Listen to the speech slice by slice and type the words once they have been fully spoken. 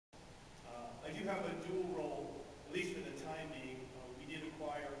do have a dual role, at least for the time being. We did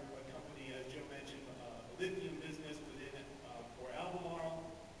acquire a company, as Joe mentioned, a lithium business within for Albemarle.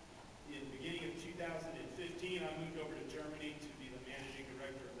 In the beginning of 2015, I moved over to Germany to be the managing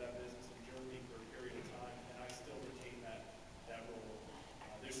director of that business in Germany for a period of time, and I still retain that role.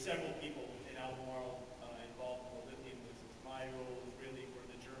 There's several people in Albemarle involved in the lithium business. My role is really for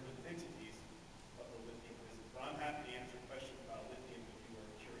the German entities of the lithium business, but I'm happy to answer questions about lithium if you are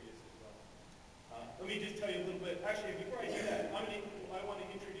curious as well. Let me just tell you a little bit. Actually, before I do that, I want to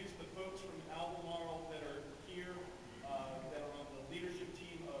introduce the folks from Albemarle that are here, that are on the leadership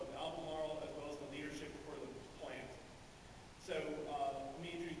team of Albemarle, as well as the leadership for the plant. So let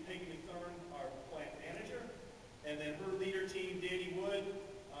me introduce Peggy McThorne, our plant manager, and then her leader team, Danny Wood,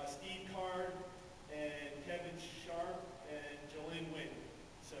 Steve Card, and Kevin Sharp, and Jolene Wynn.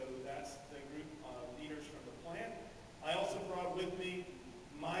 So that's the group leaders from the plant. I also brought with me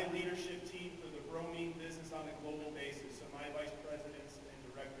my leadership team for the bromine business on a global basis. So my vice presidents and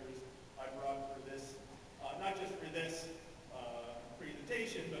directors I brought for this, not just for this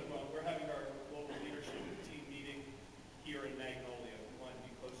presentation, but we're having our global leadership team meeting here in Magnolia. We want to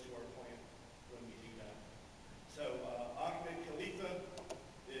be close to our plant when we do that. So Ahmed Khalifa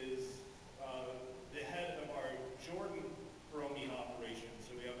is the head of our Jordan bromine operation.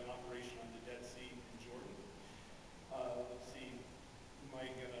 So we have an operation on the Dead Sea in Jordan. Let's see, who am I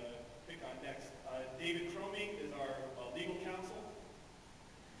going to pick on next? David Croming is our legal counsel.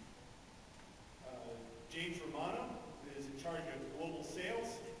 James Romano is in charge of global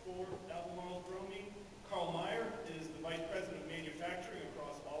sales for Albemarle bromine. Carl Meyer is the vice president of manufacturing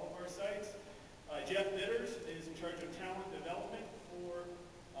across all of our sites. Jeff Bitters is in charge of talent development for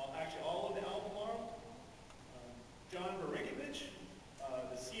actually all of the Albemarle. John Barikovich,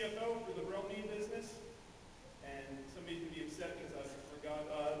 the CFO for the bromine business. And somebody's going to be upset because I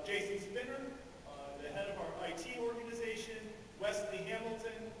forgot. Jason Spinner, the head of our IT organization. Wesley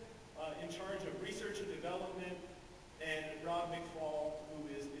Hamilton, in charge of research and development. And Rob McFall,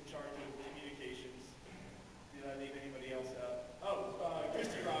 who is in charge of communications. Did I leave anybody else out? Oh,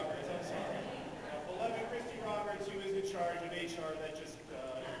 Christy Roberts, I'm sorry. Beloved Christy Roberts, who is in charge of HR. That just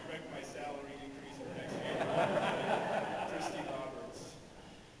wrecked my salary increase for next year. Christy Roberts.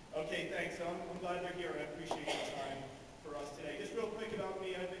 Okay, thanks. So I'm glad you're here. I appreciate your time for us today. Just real quick about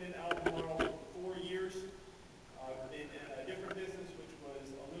me. I've been in Albemarle for 4 years. In a different business, which was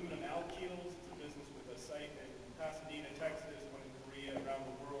aluminum alkyls. It's a business with a site in Pasadena, Texas, one in Korea, around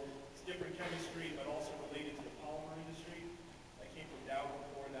the world. It's different chemistry, but also related to the polymer industry. I came from Dow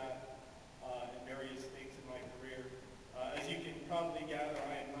before that, and various things in my career. As you can probably gather,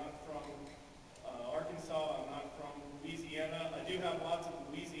 I am not from Arkansas. I'm not from Louisiana. I do have lots of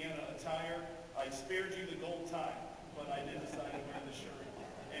Louisiana attire. I spared you the gold tie, but I did decide to wear the shirt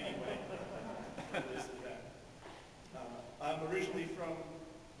anyway for this event. I'm originally from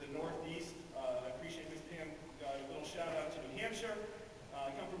the Northeast. I appreciate Ms. Pam. A little shout out to New Hampshire.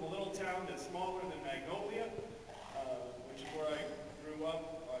 I come from a little town that's smaller than Magnolia, which is where I grew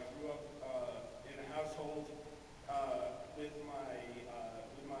up. I grew up in a household with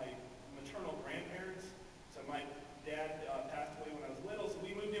my maternal grandparents. So my dad passed away when I was little, so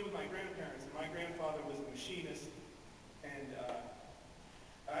we moved in with my grandparents. And my grandfather was a machinist, and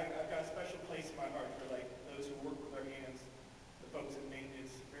I've got a special place in my heart for like those who work with their hands, the folks in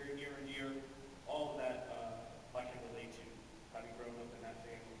maintenance, very near and dear. All of that I can relate to, having grown up in that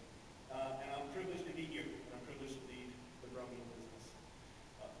family. And I'm privileged to be here, and I'm privileged to lead the bromine business.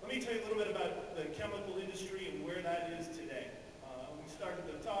 Let me tell you a little bit about the chemical industry and where that is today. We start at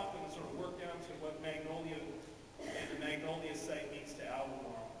the top and sort of work down to what Magnolia and the Magnolia site means to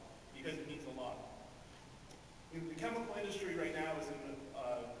Albemarle, because it means a lot. The chemical industry right now is in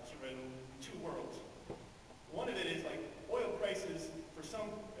sort of in two worlds. One of it is like oil prices for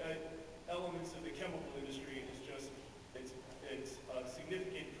some elements of the chemical industry is just, it's a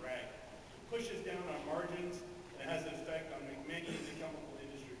significant drag. It pushes down our margins and has an effect on many of the chemical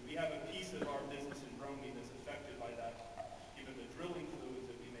industry. We have a piece of our business in bromine that's affected by that, given the drilling fluids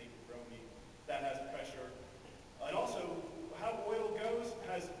that we make in bromine. That has pressure. And also, how oil goes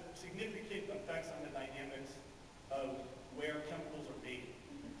has significant effects on the dynamics of where chemicals are made.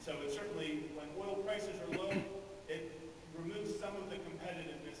 So it certainly, when oil prices are low, it removes some of the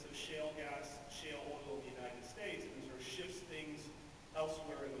competitiveness of shale gas, shale oil in the United States, and sort of shifts things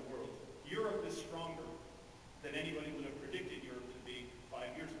elsewhere in the world. Europe is stronger than anybody would have predicted Europe to be 5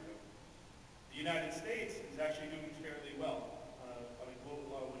 years ago. The United States is actually doing fairly well.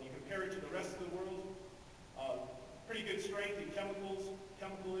 When you compare it to the rest of the world, pretty good strength in chemicals.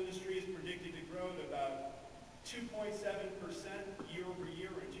 Chemical industry is predicted to grow at about 2.7% year over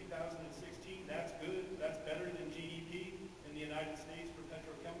year in 2016. That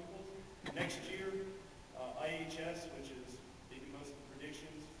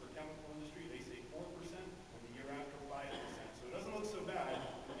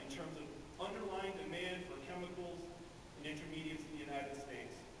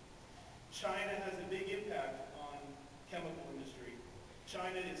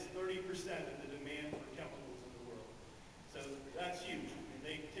of the demand for chemicals in the world. So that's huge. I mean,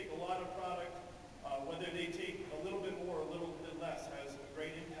 they take a lot of product. Whether they take a little bit more or a little bit less has a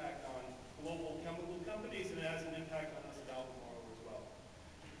great impact on global chemical companies, and it has an impact on us at Albemarle as well.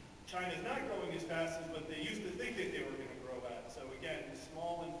 China's not growing as fast as what they used to think that they were going to grow at. So again,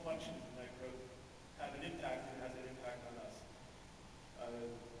 small inflections in that growth have an impact, and has an impact on us.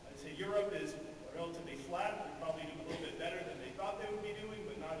 I'd say Europe is relatively flat. They're probably doing a little bit better than they thought they would be doing,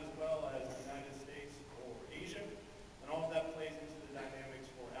 but not as well as the United States or Asia. And all of that plays into the dynamics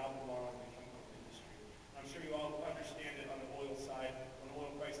for Albemarle and the chemical industry. And I'm sure you all understand it on the oil side. When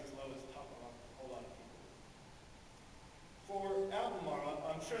oil price is low, it's tough on a whole lot of people. For Albemarle,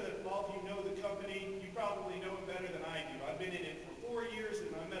 I'm sure that all of you know the company. You probably know it better than I do. I've been in it for 4 years,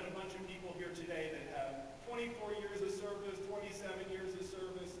 and I met a bunch of people here today that have 24 years of service, 27 years of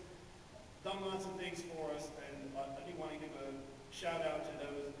service, done lots of things for us, and I do want to give a shout out to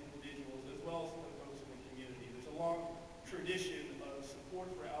those individuals as well as the folks in the community. There's a long tradition of support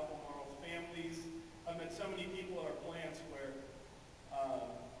for Albemarle families. I've met so many people at our plants where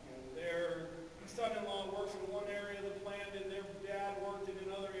their son-in-law works in one area of the plant and their dad worked in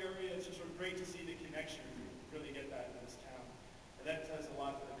another area. It's just sort of great to see the connection. You really get that in this town. And that says a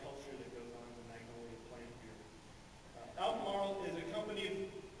lot to the culture that goes on in the Magnolia plant here. Albemarle is a company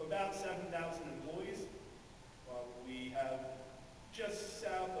of about 7,000 employees. We have just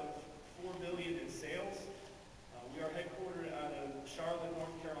south of $4 billion in sales. We are headquartered out of Charlotte,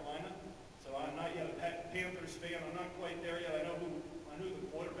 North Carolina. So I'm not yet a Panthers fan. I'm not quite there yet. I know who the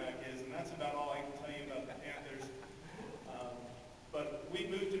quarterback is, and that's about all I can tell you about the Panthers. But we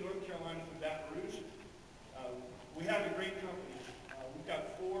moved to North Carolina from Baton Rouge. We have a great company. We've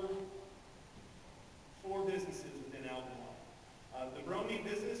got four businesses within Albemarle. The bromine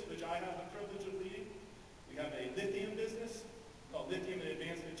business, which I have the privilege of leading. We have a lithium business called Lithium and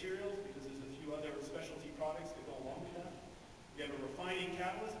Advanced Materials, because there's a few other specialty products that go along with that. We have a refining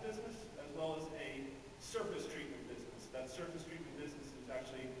catalyst business, as well as a surface treatment business. That surface treatment business is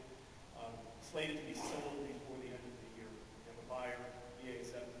actually slated to be sold before the end of the year. We have a buyer,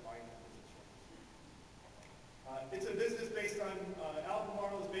 BASF, buying the business from us. It's a business based on,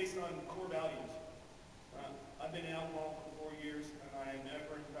 Albemarle is based on core values. I've been in Albemarle for 4 years, and I am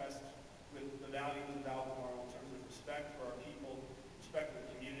never impressed with the values of Albemarle in terms of respect for our people, respect for the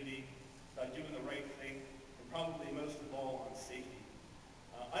community, about doing the right thing, and probably most of all on safety.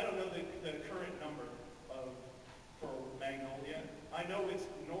 I don't know the current number for Magnolia. I know it's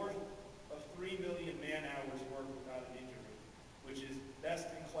north of 3 million man-hours worked without an injury, which is best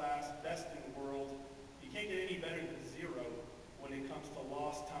in class, best in the world. You can't get any better than 0 when it comes to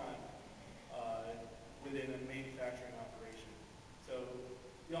lost time within a manufacturing operation. So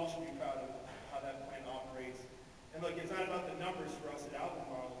we all should be proud of how that plant operates. And look, it's not about the numbers for us at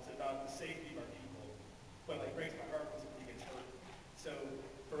Albemarle, it's about the safety of our people. But it breaks my heart when somebody gets hurt. So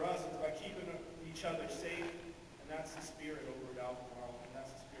for us, it's about keeping each other safe, and that's the spirit over at Albemarle, and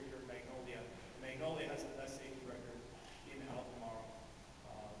that's the spirit here at Magnolia. Magnolia has the best safety record in Albemarle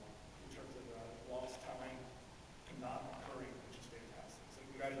in terms of lost time not occurring, which is fantastic. So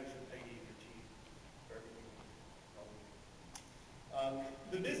congratulations, Peggy and your team for everything.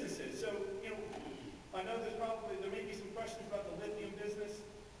 The businesses. So, I know there may be some questions about the lithium business.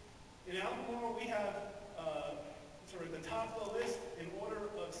 In Albemarle, we have sort of the top of the list in order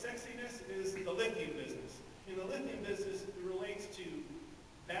of sexiness is the lithium business. In the lithium business, it relates to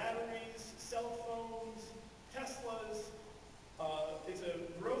batteries, cell phones, Teslas. It's a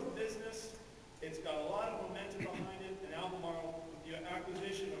growth business. It's got a lot of momentum behind it, and Albemarle, with the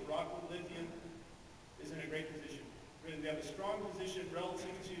acquisition of Rockwood Lithium, is in a great position. We have a strong position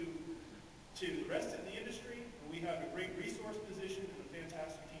relative to the rest of the industry, and we have a great resource position and a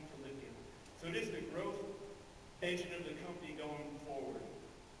fantastic team for lithium. So it is the growth engine of the company going forward.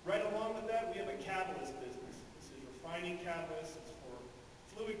 Right along with that, we have a catalyst business. This is refining catalysts. It's for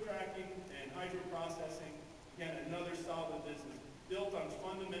fluid cracking and hydroprocessing. Again, another solid business built on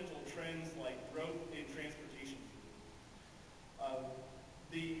fundamental trends like growth in transportation.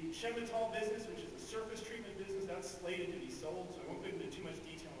 The Chemitol business, which is a surface treatment business, that's slated to be sold, so I won't go into too much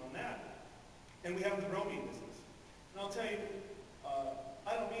detail on that. And we have the bromine business. And I'll tell you,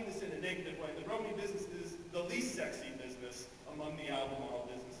 I don't mean this in a negative way. The bromine business is the least sexy business among the Albemarle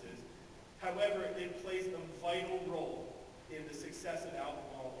businesses. However, it plays a vital role in the success of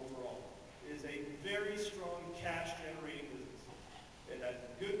Albemarle overall. It is a very strong cash-generating business. It has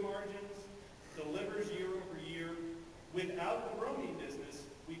good margins, delivers year over year. Without the bromine business,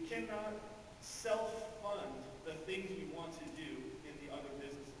 we cannot self-fund the things we want to do in the other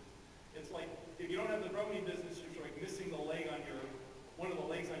businesses. It's like, if you don't have the bromine business, you're sort of missing the leg on one of the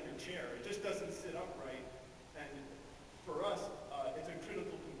legs on your chair. It just doesn't sit upright. And for us, it's a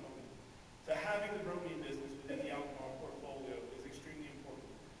critical component. So having the bromine business within the Albemarle portfolio is extremely important.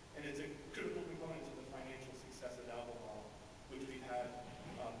 And it's a critical component to the financial success of Albemarle, which we've had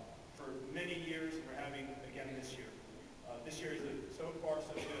for many years, and we're having again this year. This year is so far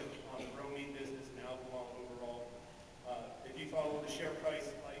so good on the bromine business and Albemarle overall. If you follow the share price,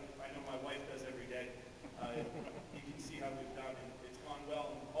 like I know my wife does every day, you can see how we've done, and it's gone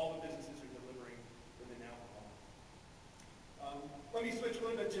well, and all the businesses are delivering within Albemarle. Let me switch a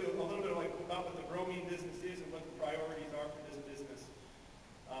little bit about what the bromine business is and what the priorities are for this business.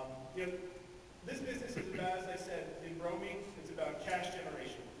 This business is about, as I said, in bromine, it's about cash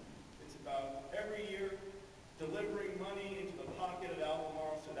generation. It's about every year delivering money into the pocket of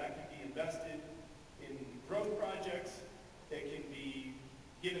Albemarle so that can be invested in growth projects, that can be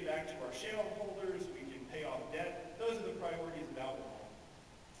given back to our shareholders, we can pay off debt. Those are the priorities of Albemarle.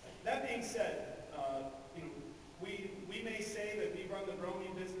 That being said, we may say that we run the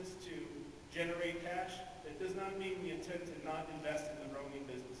bromine business to generate cash. That does not mean we intend to not invest in the bromine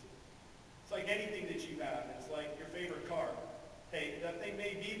business. It's like anything that you have. It's like your favorite car. Hey, that thing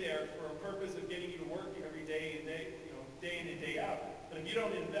may be there for a purpose of getting you to work every day in and day out. But if you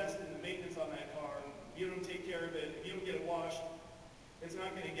don't invest in the maintenance on that car, if you don't take care of it, if you don't get it washed, it's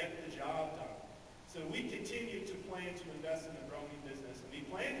not going to get the job done. So we continue to plan to invest in the bromine business, and we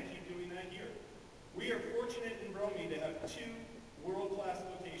plan to keep doing that here. We are fortunate in bromine to have two world-class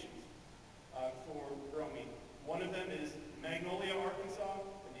locations for bromine. One of them is Magnolia, Arkansas,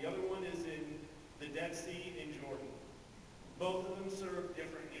 and the other one is in the Dead Sea in Jordan. Both of them serve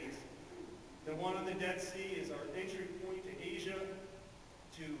different needs. The one on the Dead Sea is our entry point to Asia,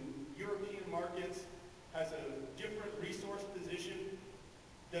 to European markets, has a different resource position,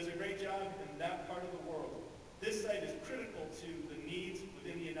 does a great job in that part of the world. This site is critical to the needs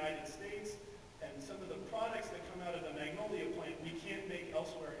within the United States, and some of the products that come out of the Magnolia plant we can't make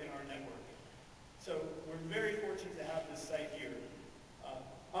elsewhere in our network. So we're very fortunate to have this site here.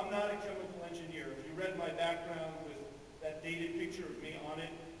 I'm not a chemical engineer. If you read my background with that dated picture of me on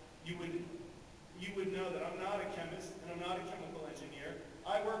it, you would know that I'm not a chemist and I'm not a chemical engineer.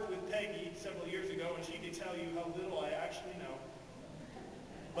 I worked with Peggy several years ago, and she could tell you how little I actually know.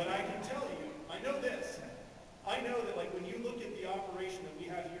 But I can tell you, I know this. I know that when you look at the operation that we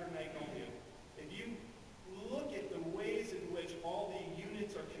have here in Magnolia, if you look at the ways in which all the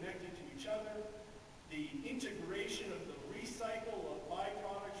units are connected to each other, the integration of the recycle of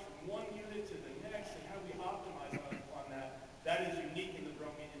byproducts from one unit to the next, and how we optimize on that, that is unique in the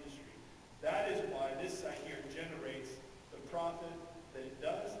bromine industry. That is why this site here generates the profit that it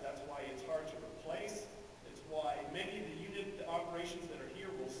does. That's why it's hard to replace. It's why many of the operations that are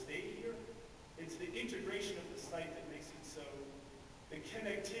here will stay here. It's the integration of the site that makes it so, the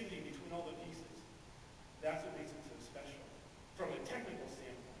connectivity between all the pieces. That's what makes it so special from a technical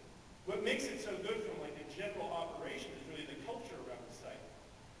standpoint. What makes it so good from a general operation is really the culture around the site.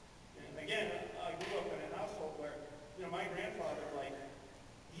 And again, I grew up in a household where, my grandfather,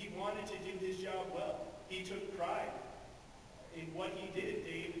 he wanted to do his job well. He took pride in what he did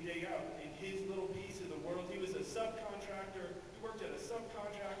day in and day out, in his little piece of the world. He was a subcontractor. He worked at a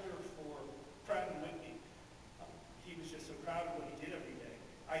subcontractor for Pratt & Whitney. He was just so proud of what he did every day.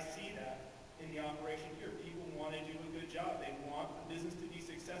 I see that in the operation here. People want to do a good job. They want the business to be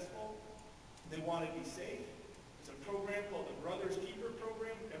successful. They want to be safe. There's a program called the Brothers Keeper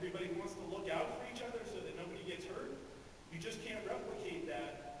program. Everybody wants to look out for each other so that nobody gets hurt. You just can't replicate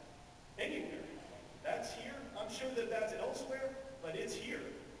that anywhere. That's here. I'm sure that that's elsewhere, but it's here.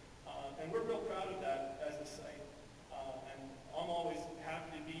 And we're real proud of that as a site. And I'm always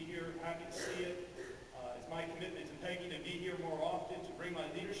happy to be here, happy to see it. It's my commitment to Peggy to be here more often, to bring my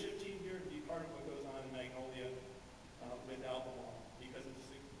leadership team here, to be part of what goes on in Magnolia with Albemarle because of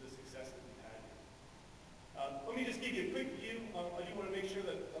the success that we've had here. Let me just give you a quick view. I do want to make sure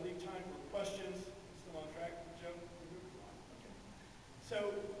that I leave time for questions. Still on track, Joe? Okay.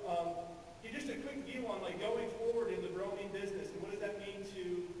 So, just a quick view on going forward in the bromine business and what does that mean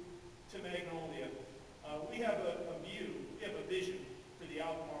to Magnolia. We have a view, we have a vision for the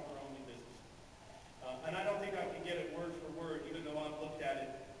Albemarle bromine business. And I don't think I can get it word for word, even though I've looked at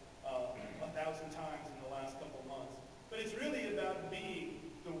it 1,000 times in the last couple months. But it's really about being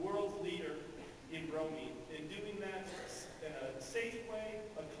the world's leader in bromine and doing that in a safe way,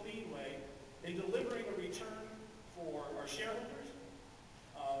 a clean way, and delivering a return for our shareholders,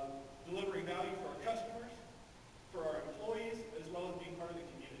 delivering value for our customers, for our employees, as well as being part of the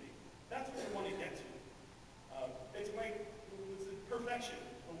community. That's what we want to get to. It's perfection,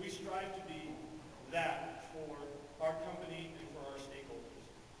 but we strive to be that for our company and for our stakeholders.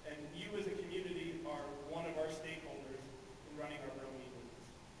 And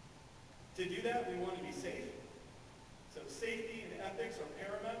To do that, we want to be safe. So safety and ethics are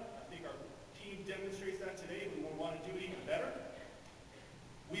paramount. I think our team demonstrates that today. We want to do it even better.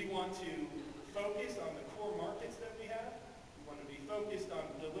 We want to focus on the core markets that we have. We want to be focused on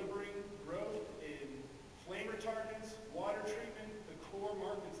delivering growth in flame retardants, water treatment, the core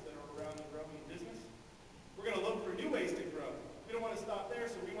markets that are around the bromine business. We're going to look for new ways to grow. We don't want to stop there,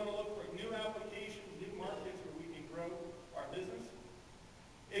 so we want to look for new applications, new markets where we can grow our business.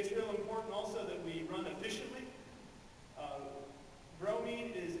 It's real important also that we run efficiently.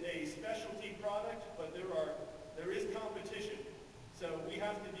 Bromine is a specialty product, but there is competition. So we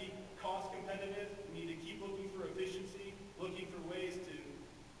have to be cost competitive. We need to keep looking for efficiency, looking for ways to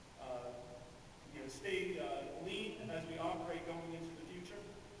stay lean as we operate going into the future.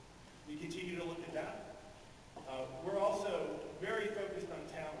 We continue to look at that. We're also very focused on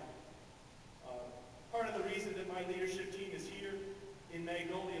talent. Part of the reason that my leadership team is here in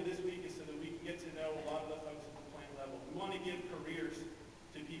Magnolia this week is so that we can get to know a lot of the folks at the plant level. We want to give careers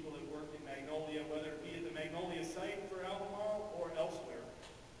to people that work in Magnolia, whether it be at the Magnolia site for Albemarle or elsewhere.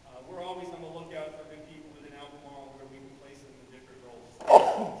 We're always on the lookout for good people within Albemarle where we can place them in different roles.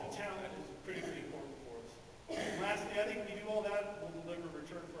 So talent is critically important for us. And lastly, I think if we do all that, we'll deliver a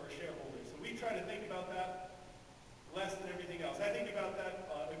return for our shareholders. So we try to think about that less than everything else. I think about that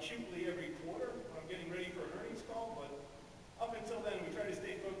acutely every quarter when I'm getting ready for an earnings call, but up until then, we try to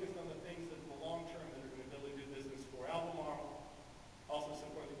stay focused on the things that in the long term that are going to build a good business for Albemarle, also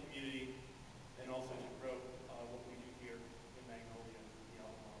support the community, and also to grow what we do here in Magnolia, the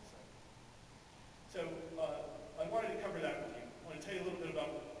Albemarle site. So I wanted to cover that with you. I want to tell you a little bit about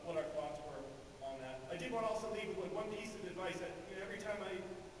what our thoughts were on that. I did want to also leave with one piece of advice. Every time I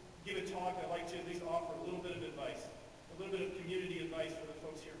give a talk, I like to at least offer a little bit of advice, a little bit of community advice for the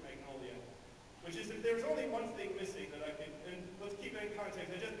folks here at Magnolia, which is if there's only one thing missing that I could, and let's keep it in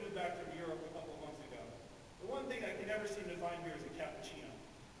context, I just moved back from Europe a couple of months ago. The one thing I can never seem to find here is a cappuccino.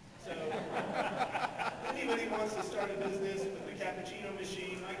 So, anybody wants to start a business with a cappuccino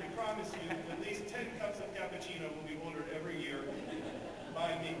machine, I can promise you at least 10 cups of cappuccino will be ordered every year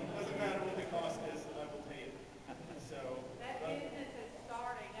by me. Doesn't matter what the cost is, I will pay it. So, that business is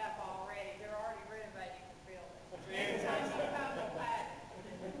starting up already. They're already renovating the building. Fantastic.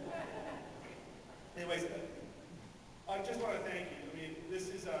 Anyways, I just want to thank you. I mean, this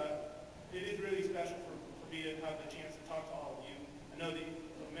is it is really special for me to have the chance to talk to all of you. I know that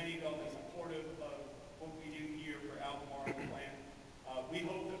many of you are supportive of what we do here for Albemarle plant. We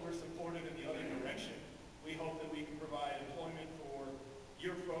hope that we're supportive in the other direction. We hope that we can provide employment for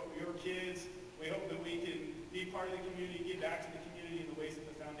your kids. We hope that we can be part of the community, give back to the community in the ways that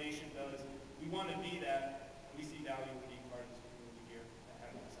the foundation does. We want to be that, and we see value in being part of this community here and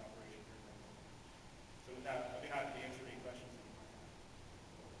having this operation here. So with that, I'll be happy to answer any questions that you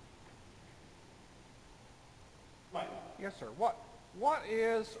might have. Mike. Yes, sir. What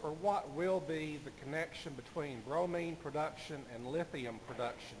is or what will be the connection between bromine production and lithium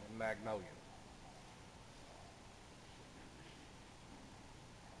production in Magnolia?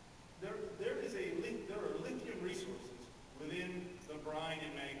 There are lithium resources within the brine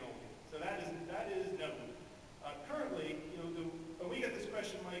in Magnolia. So that is known. Currently, we get this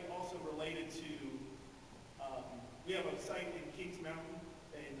question, Mike, also related to we have a site in Kings Mountain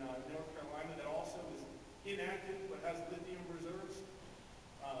in North Carolina that also is inactive but has lithium reserves.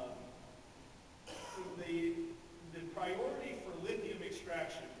 The priority for lithium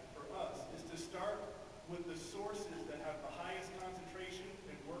extraction for us is to start with the sources that have the highest concentration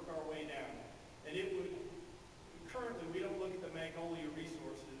and work our way down. And currently we don't look at the Magnolia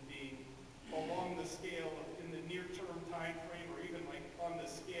resources being along the scale of, in the near-term time frame, or even like on the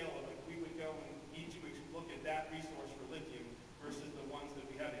scale of if we would go and need to look at that resource for lithium versus the ones that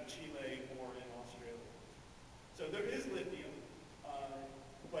we have in Chile or in Australia. So there is lithium,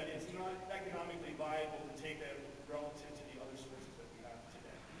 but it's not economically viable to take that relative to the other sources that we have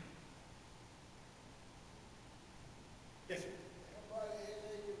today. Yes, sir?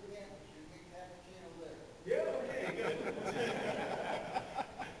 Yeah, okay, good.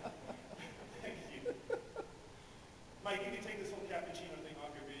 Thank you. Mike, you can take this whole cappuccino thing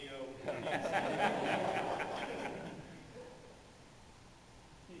off your video.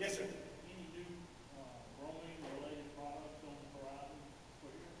 Yes, sir? Any new bromine-related products on the horizon for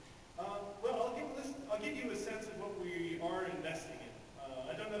here? Well, I'll give you a sense of what we are investing in.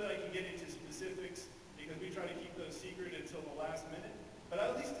 I don't know that I can get into specifics because we try to keep those secret until the last minute. But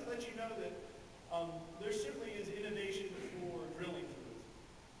at least to let you know that there certainly is innovation for drilling fluids.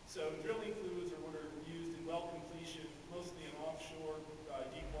 So drilling fluids are what are used in well completion, mostly in offshore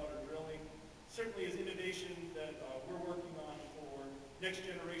deep water drilling. Certainly is innovation that we're working on for next next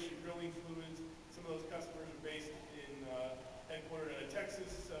generation drilling fluids. Some of those customers are based in headquartered out of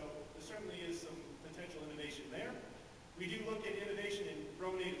Texas, so there certainly is some potential innovation there. We do look at innovation in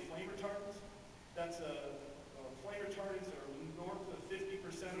brominated flame retardants. That's flame retardants are north of 50%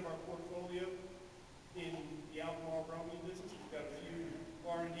 of our portfolio in the alcohol bromine business. We've got a few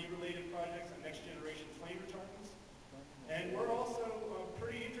R&D related projects on next generation flame retardants. And we're also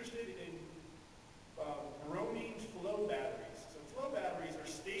pretty interested in bromine flow batteries. So flow batteries are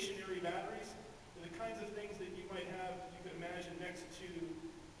stationary batteries. They're the kinds of things that you might have, you could imagine, next to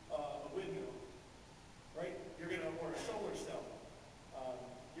a windmill, right? Or a solar cell.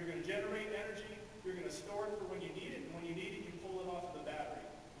 You're going to generate energy, you're going to store it for when you need it, and when you need it, you pull it off of the battery.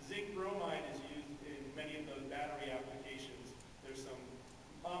 Zinc bromide is used in many of those battery applications. There's some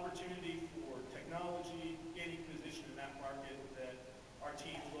opportunity for technology gaining position in that market that our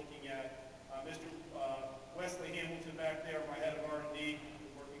team's looking at. Mr. Wesley Hamilton back there, my head of R&D,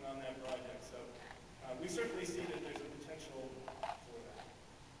 is working on that project. So we certainly see that there's a potential for that.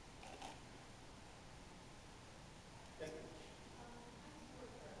 Yes, ma'am.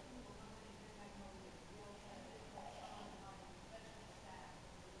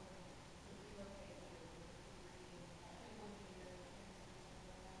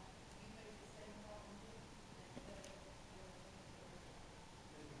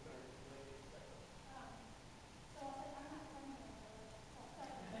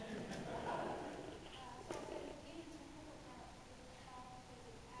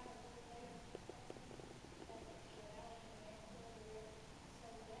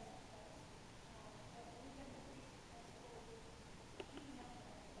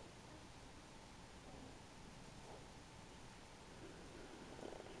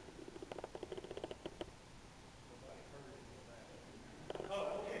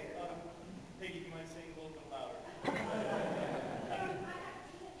 Oh, okay. Peggy, do you mind saying a little bit louder?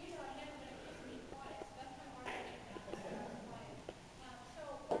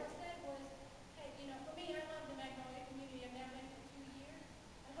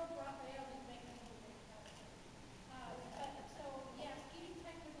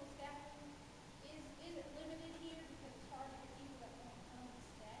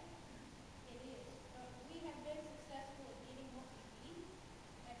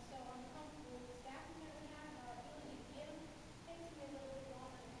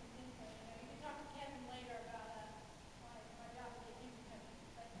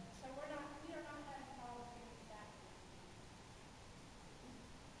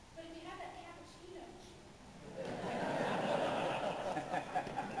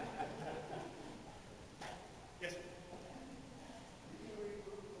 Yes, ma'am.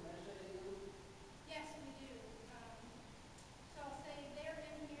 Yes, we do. So I'll say their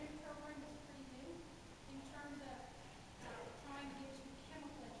engineering program is pretty new in terms of trying to get to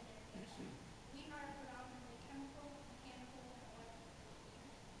chemical engineering. We hire predominantly chemical, mechanical, and electrical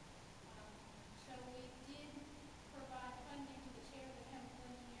engineers. So we did provide funding to the chair of the chemical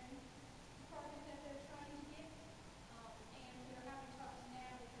engineering department that they're trying to get. And we're having talks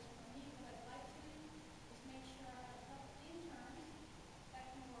now because for me, what I'd like to do is make sure I have a couple interns that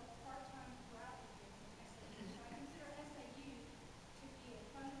can work part-time throughout the year in SAU. So I consider SAU to be a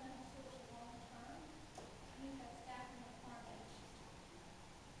fundamental source of long-term to meet that staffing requirement that she's talking about.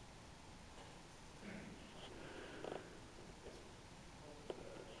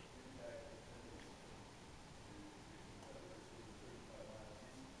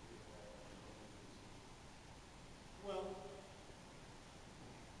 Well,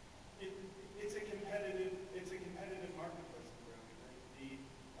 it's a competitive marketplace around here.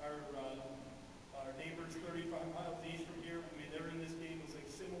 Our neighbors 35 miles east from here, I mean, they're in this game with like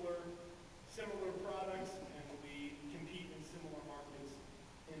similar products, and we compete in similar markets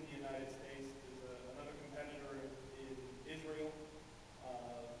in the United States. There's another competitor in Israel,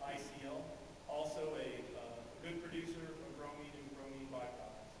 ICL, also a good producer of bromine and bromine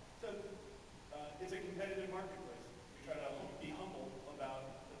byproducts. So it's a competitive marketplace. We try to be humble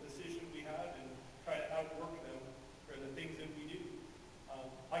about the decision we have and try to outwork them for the things that we do.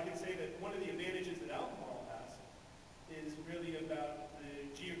 I can say that one of the advantages that alcohol has is really about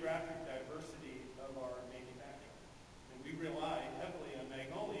the geographic diversity of our manufacturing. And we rely heavily on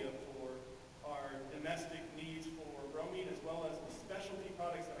Magnolia for our domestic needs for bromine as well as the specialty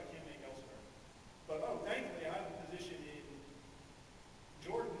products that I can't make elsewhere. But thankfully I have a position in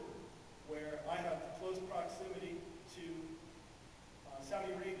Jordan where I have close proximity to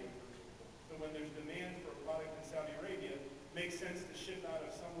Saudi Arabia, for example. So when there's demand for a product in Saudi Arabia, it makes sense to ship out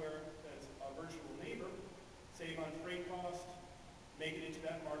of somewhere that's a virtual neighbor, save on freight cost, make it into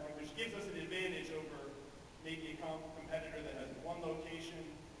that market, which gives us an advantage over maybe a competitor that has one location,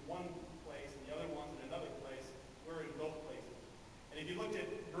 one place, and the other one's in another place. We're in both places. And if you looked at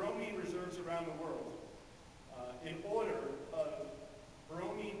bromine reserves around the world, in order of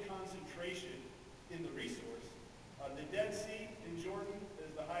bromine concentration in the resource, the Dead Sea in Jordan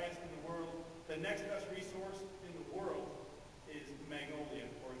is the highest in the world. The next best resource in the world is Magnolia,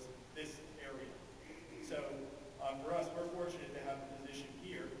 or it's this area. So for us, we're fortunate to have a position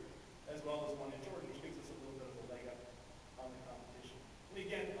here, as well as one in Jordan, which gives us a little bit of a leg up on the competition. And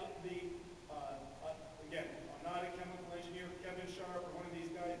again, again, I'm not a chemical engineer, Kevin Sharp, or one of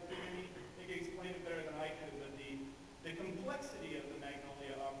these guys. They can explain it better than I could, but the complexity of the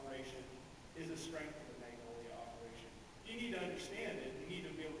Magnolia operation is a strength of the Magnolia operation. You need to understand it, you need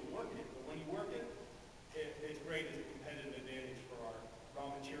to be able to work it, but when you work it, it's great as a competitive advantage for our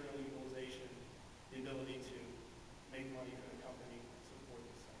raw material utilization, the ability to make money for the company, support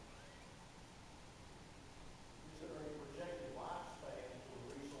the site. Is there a projected lifespan for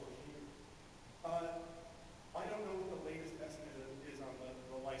the resource here? I don't know what the latest estimate is on the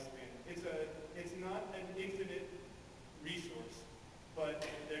lifespan. It's not an infinite resource, but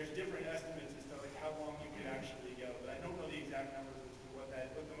there's different estimates as to like how long you could actually go. But I don't know the exact numbers as to what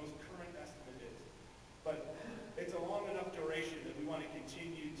the most current estimate is. But it's a long enough duration that we want to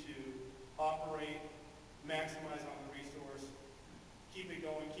continue to operate, maximize on the resource, keep it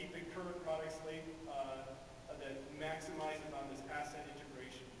going, keep the current product slate that maximizes on this asset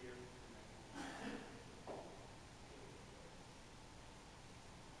integration here.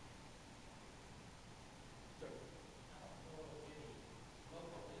 So,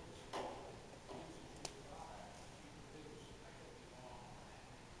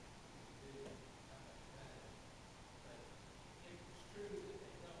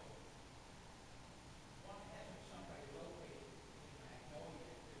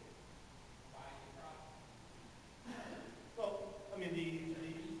 well, I mean,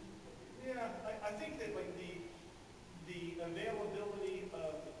 I think that like the availability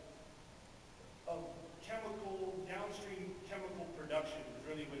of chemical, downstream chemical production is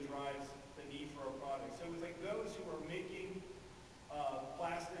really what drives the need for our products. So it's like those who are making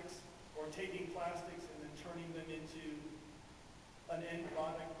plastics or taking plastics and then turning them into an end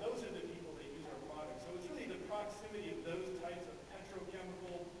product, those are the people that use our products. So it's really the proximity of those types of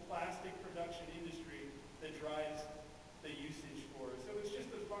petrochemical plastic production industry that drives the usage for it. So it's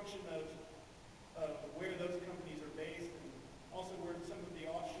just a function of where those companies are based and also where some of the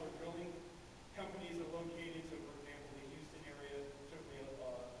offshore drilling companies are located. So for example, the Houston area, certainly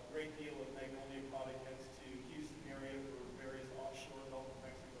a great deal of Magnolia product heads to Houston area for various offshore Gulf of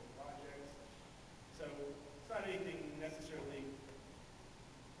Mexico projects. So it's not anything necessarily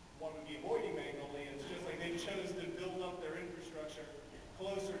one would be avoiding Magnolia. It's just like they chose to build up their infrastructure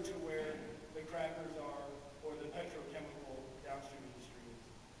closer to where the crackers are or the petrochemical downstream industry is.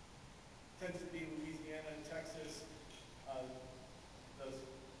 Tends to be Louisiana and Texas, those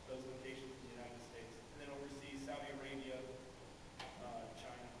locations.